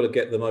think we've got to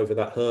get them over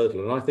that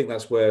hurdle. And I think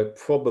that's where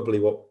probably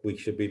what we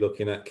should be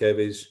looking at, Kev,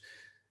 is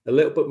a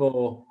little bit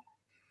more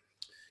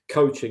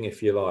coaching,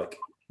 if you like,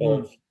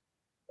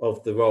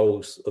 of the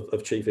roles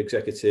of chief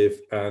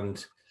executive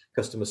and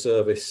customer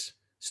service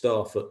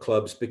staff at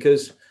clubs,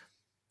 because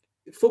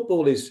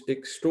football is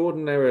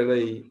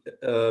extraordinarily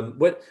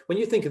when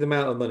you think of the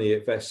amount of money it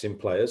invests in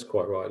players,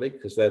 quite rightly,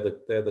 because they're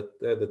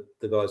the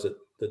guys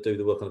that do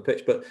the work on the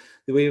pitch, but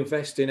we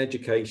invest in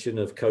education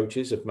of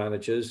coaches, of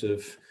managers,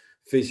 of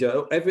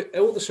physio,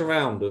 all the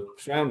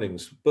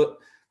surroundings, but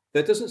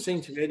there doesn't seem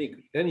to be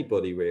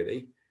anybody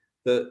really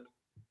that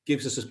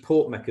gives us a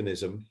support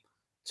mechanism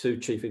to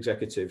chief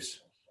executives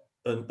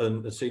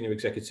and senior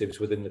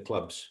executives within the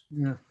clubs.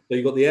 Yeah. So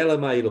you've got the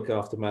LMA look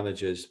after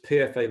managers,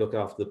 PFA look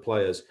after the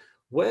players.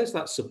 Where's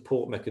that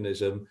support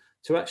mechanism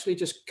to actually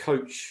just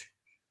coach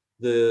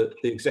the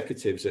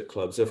executives at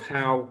clubs of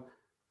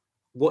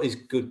what is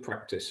good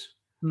practice?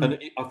 And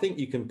I think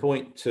you can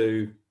point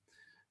to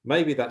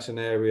maybe that's an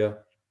area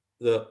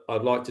that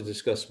I'd like to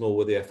discuss more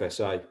with the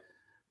FSA.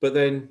 But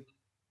then,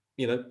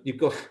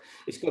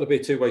 it's got to be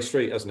a two-way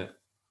street, hasn't it?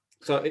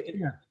 So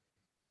yeah.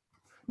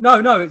 No,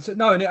 and it's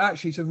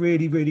a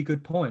really, really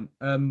good point.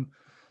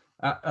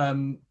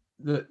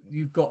 That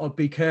you've got to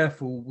be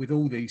careful with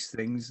all these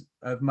things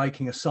of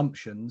making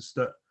assumptions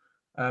that,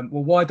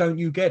 well, why don't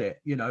you get it?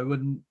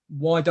 And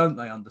why don't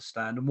they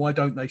understand? And why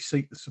don't they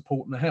seek the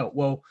support and the help?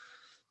 Well,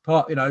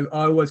 I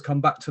always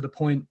come back to the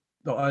point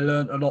that I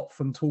learned a lot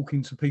from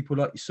talking to people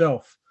like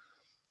yourself.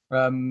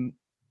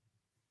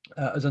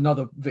 As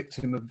another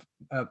victim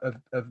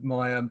of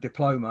my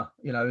diploma,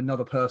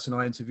 another person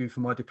I interviewed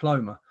for my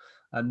diploma,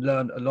 and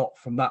learned a lot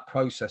from that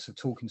process of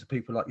talking to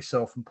people like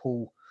yourself and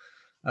Paul,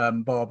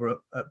 Barbara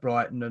at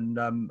Brighton,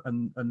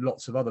 and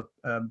lots of other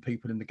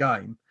people in the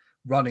game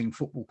running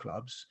football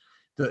clubs,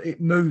 that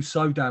it moves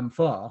so damn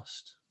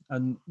fast,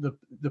 and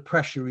the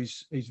pressure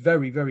is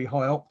very, very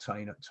high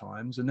octane at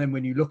times. And then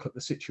when you look at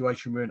the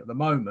situation we're in at the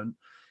moment,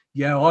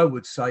 yeah, I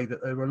would say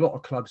that there are a lot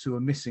of clubs who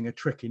are missing a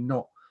trick in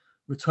not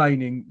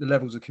retaining the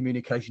levels of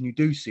communication you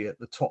do see at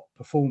the top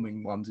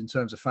performing ones in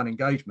terms of fan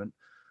engagement.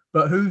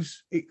 But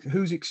who's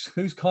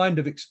kind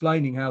of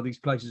explaining how these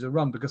places are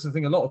run? Because I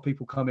think a lot of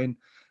people come in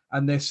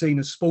and they're seen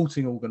as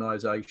sporting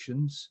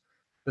organisations,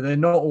 but they're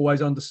not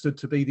always understood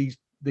to be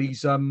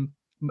these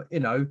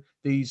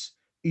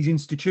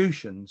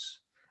institutions.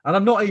 And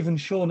I'm not even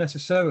sure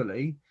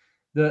necessarily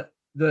that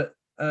the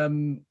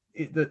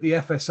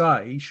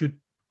FSA should.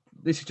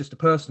 This is just a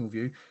personal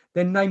view.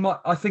 Then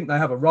I think they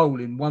have a role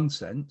in one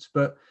sense,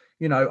 but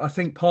I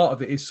think part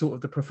of it is sort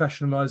of the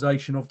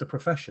professionalisation of the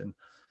profession.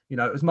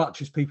 As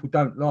much as people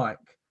don't like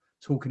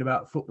talking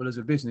about football as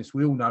a business,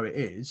 we all know it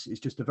is. It's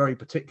just a very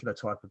particular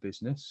type of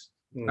business,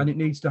 and it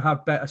needs to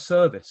have better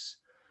service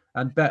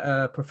and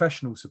better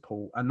professional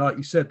support. And like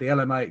you said, the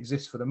LMA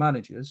exists for the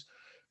managers,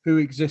 who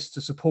exist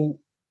to support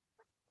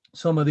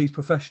some of these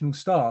professional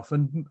staff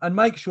and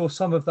make sure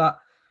some of that,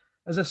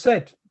 as I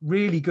said,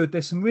 really good.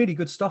 There's some really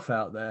good stuff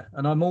out there,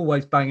 and I'm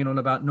always banging on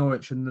about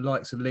Norwich and the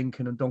likes of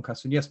Lincoln and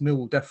Doncaster, and yes,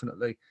 Millwall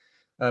definitely,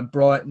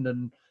 Brighton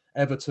and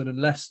Everton and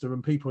Leicester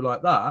and people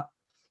like that.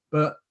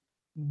 But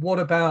what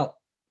about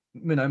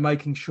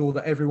making sure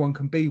that everyone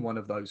can be one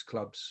of those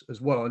clubs as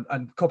well,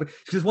 and copy?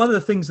 Because one of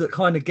the things that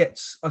kind of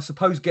gets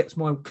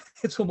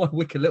on my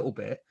wick a little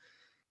bit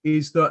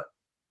is that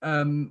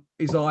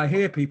I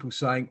hear people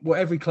saying, well,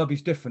 every club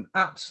is different.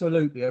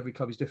 Absolutely, every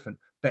club is different,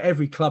 but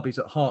every club is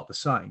at heart the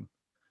same,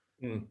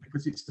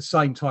 because it's the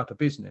same type of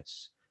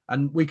business,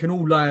 and we can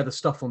all layer the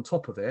stuff on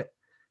top of it.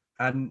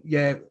 And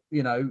yeah,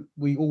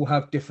 we all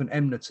have different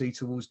enmity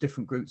towards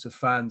different groups of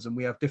fans, and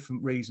we have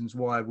different reasons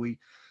why we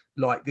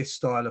like this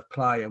style of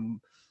play. And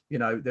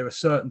there are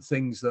certain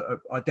things that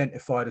are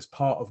identified as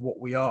part of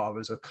what we are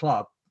as a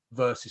club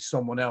versus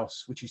someone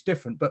else, which is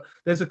different. But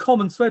there's a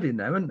common thread in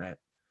there, isn't there?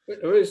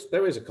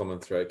 There is a common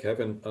thread,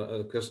 Kevin.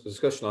 A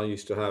discussion I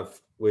used to have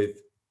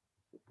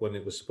when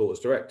it was supporters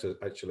director,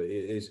 actually,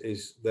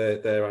 is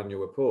their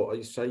annual report. I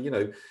used to say,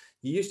 you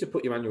used to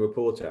put your annual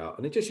report out,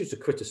 and it just used to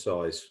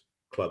criticise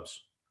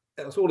clubs.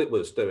 That's all it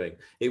was doing.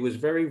 It was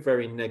very,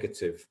 very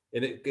negative,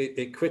 and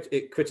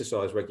it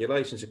criticised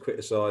regulations. It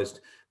criticised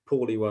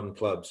poorly run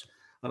clubs.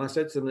 And I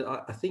said to them,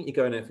 I think you're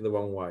going out for the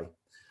wrong way.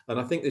 And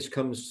I think this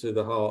comes to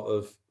the heart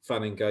of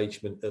fan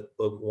engagement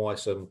of why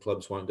some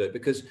clubs won't do it.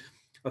 Because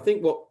I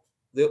think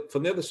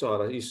from the other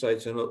side, I used to say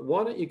to them, look,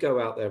 why don't you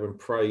go out there and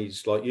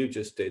praise, like you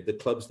just did, the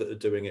clubs that are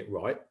doing it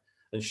right,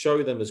 and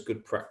show them as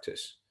good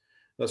practice.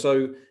 Now,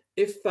 so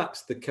if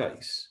that's the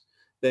case,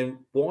 then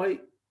why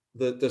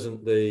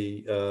doesn't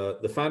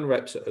the fan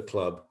reps at a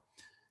club?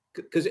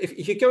 Because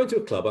if you go into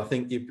a club, I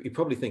think you're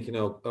probably thinking,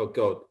 oh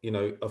God,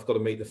 I've got to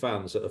meet the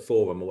fans at a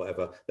forum or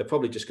whatever. They're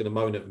probably just going to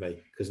moan at me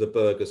because the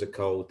burgers are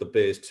cold, the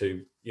beer's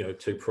too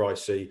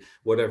pricey,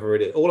 whatever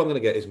it is. All I'm going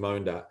to get is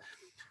moaned at.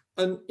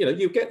 And,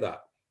 you get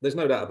that. There's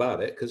no doubt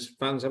about it, because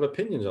fans have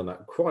opinions on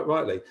that, quite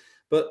rightly.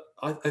 But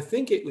I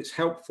think it was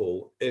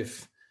helpful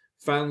if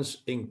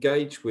fans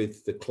engage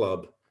with the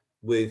club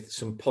with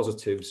some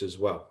positives as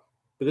well.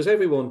 Because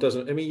everyone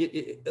doesn't, and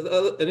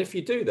if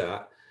you do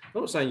that,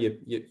 I'm not saying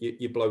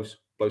you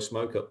blow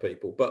smoke up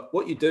people, but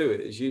what you do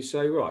is you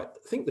say, right,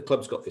 I think the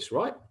club's got this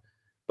right,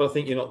 but I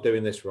think you're not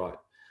doing this right.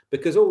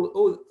 Because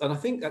and I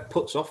think that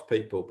puts off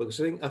people, because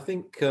I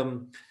think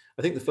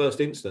the first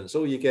instance,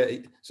 all you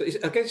get, so it's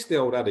against the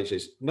old adage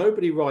is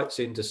nobody writes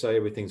in to say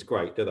everything's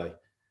great, do they?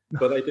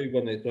 But they do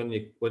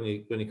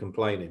when you're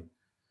complaining,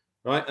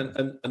 right?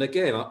 And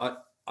again, I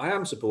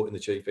am supporting the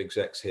chief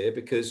execs here,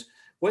 because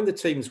when the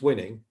team's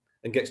winning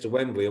and gets to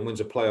Wembley and wins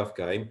a playoff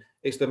game,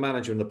 it's the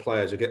manager and the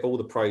players who get all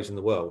the praise in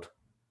the world.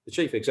 The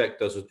chief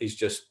exec is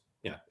just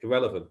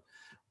irrelevant.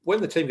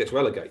 When the team gets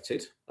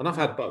relegated, and I've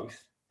had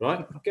both,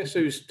 right? Guess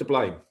who's to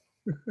blame?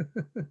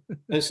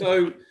 And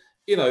so,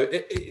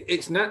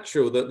 it's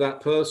natural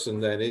that person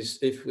then is,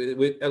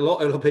 a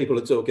lot of people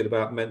are talking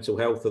about mental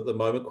health at the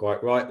moment,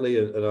 quite rightly,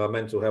 and our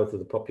mental health of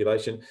the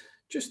population.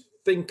 Just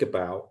think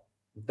about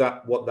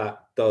that, what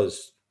that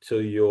does to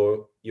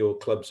your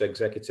club's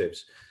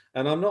executives.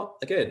 And I'm not,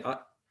 again,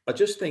 I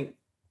just think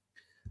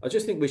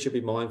we should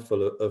be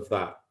mindful of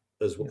that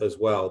as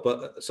well.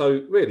 But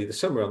so really, the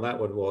summary on that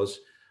one was,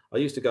 I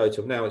used to go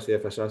to them. Now it's the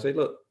FSA. I say,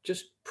 look,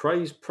 just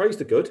praise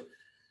the good,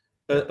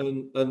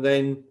 and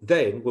then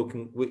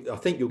I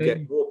think you'll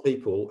get more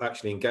people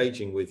actually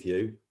engaging with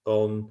you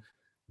on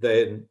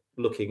then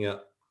looking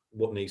at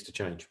what needs to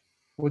change.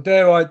 Well,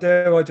 dare I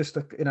just,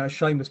 a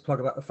shameless plug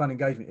about the fan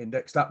engagement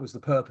index. That was the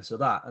purpose of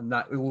that, and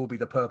that will be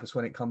the purpose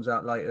when it comes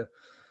out later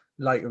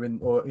in,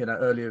 or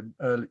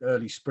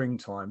early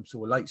springtime,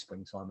 or late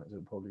springtime, as it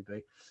will probably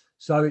be.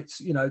 So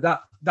it's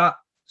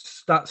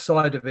that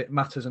side of it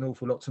matters an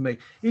awful lot to me.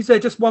 Is there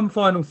just one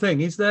final thing?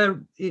 Is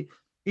there a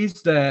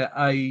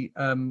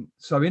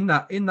so in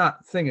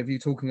that thing of you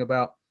talking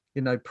about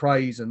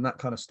praise and that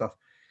kind of stuff,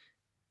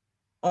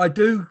 I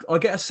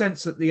get a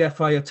sense that the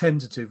FA are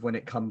tentative when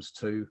it comes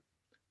to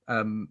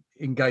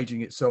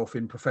engaging itself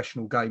in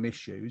professional game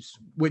issues,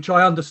 which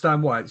I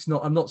understand why.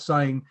 I'm not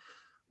saying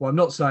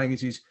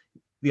is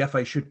the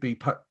FA should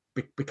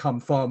become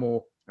far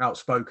more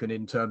outspoken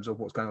in terms of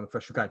what's going on in the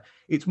professional game.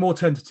 It's more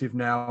tentative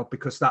now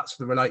because that's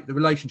the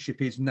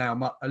relationship is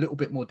now a little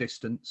bit more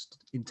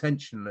distanced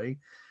intentionally,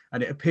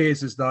 and it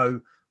appears as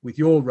though with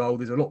your role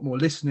there's a lot more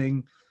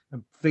listening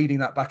and feeding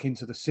that back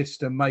into the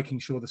system, making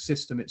sure the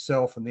system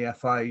itself and the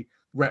FA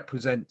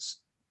represents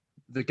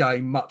the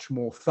game much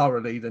more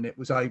thoroughly than it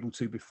was able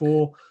to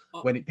before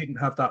when it didn't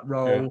have that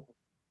role.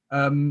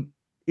 The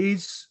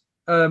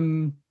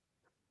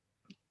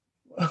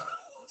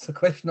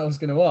question I was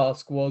going to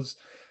ask was,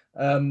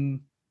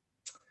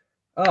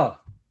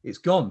 it's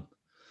gone.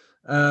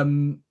 I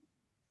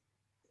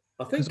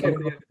think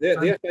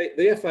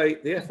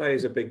the FA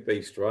is a big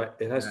beast, right?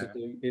 It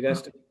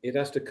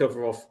has to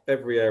cover off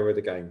every area of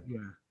the game,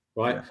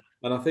 right? Yeah.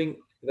 And I think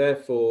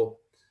therefore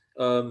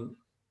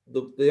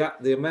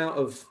the amount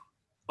of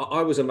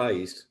I was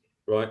amazed,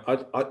 right?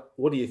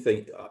 What do you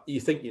think? You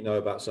think you know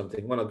about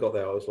something? When I got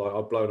there, I was like,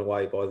 I'm blown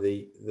away by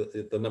the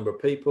number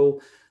of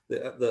people,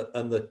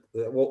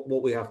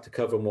 what we have to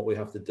cover and what we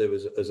have to do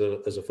as a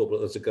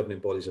governing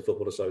body, as a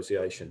football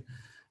association,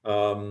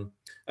 and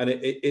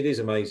it is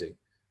amazing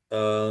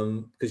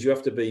because you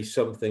have to be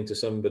something to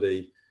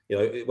somebody,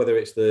 whether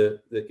it's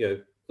the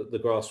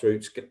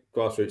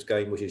grassroots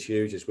game, which is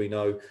huge, as we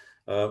know,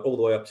 all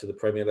the way up to the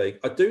Premier League.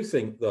 I do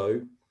think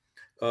though,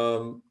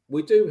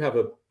 we do have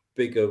a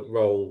bigger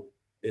role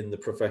in the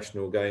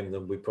professional game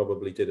than we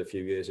probably did a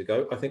few years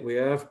ago. I think we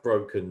have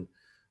broken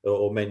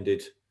or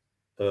mended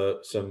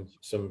some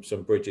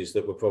bridges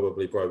that were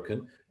probably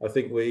broken. I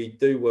think we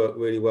do work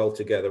really well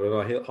together, and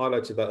I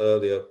highlighted that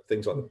earlier.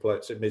 Things like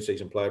the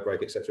mid-season player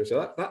break, etc.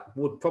 So that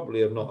would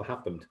probably have not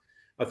happened.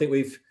 I think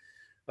we've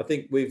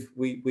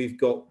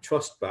got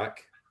trust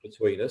back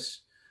between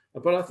us,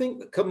 but I think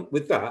that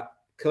with that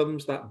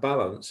comes that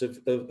balance of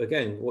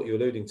again what you're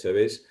alluding to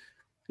is,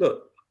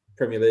 look,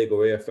 Premier League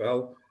or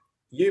EFL,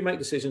 you make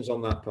decisions on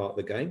that part of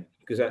the game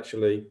because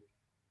actually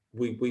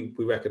we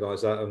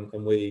recognise that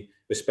and we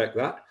respect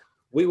that.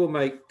 We will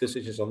make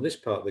decisions on this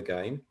part of the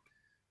game,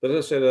 but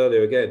as I said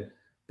earlier again,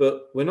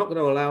 but we're not going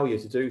to allow you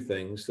to do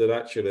things that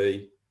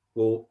actually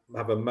will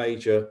have a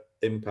major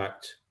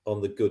impact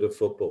on the good of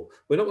football.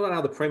 We're not going to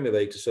allow the Premier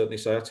League to certainly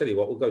say, I tell you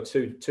what, we'll go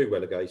two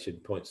relegation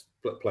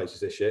places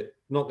this year.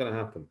 Not going to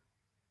happen,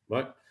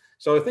 right?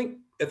 So I think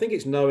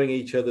it's knowing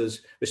each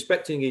other's,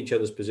 respecting each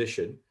other's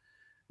position,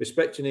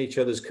 respecting each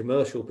other's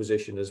commercial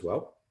position as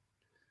well.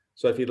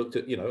 So if you looked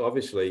at,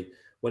 obviously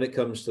when it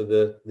comes to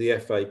the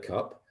FA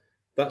Cup,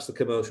 that's the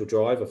commercial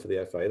driver for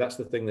the FA. That's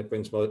the thing that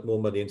brings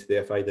more money into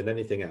the FA than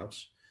anything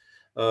else.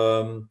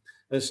 And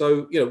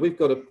so, we've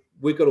got to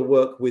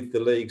work with the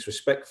leagues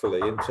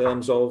respectfully in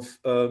terms of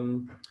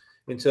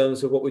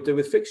what we do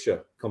with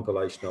fixture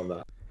compilation on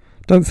that.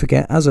 Don't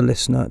forget, as a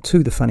listener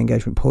to the Fan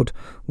Engagement Pod,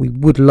 we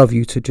would love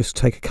you to just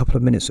take a couple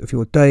of minutes of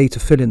your day to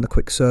fill in the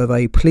quick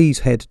survey.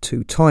 Please head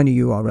to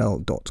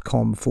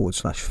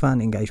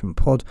tinyurl.com/fan engagement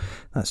pod.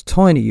 That's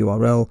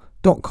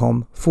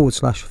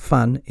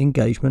tinyurl.com/fan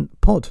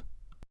engagement pod.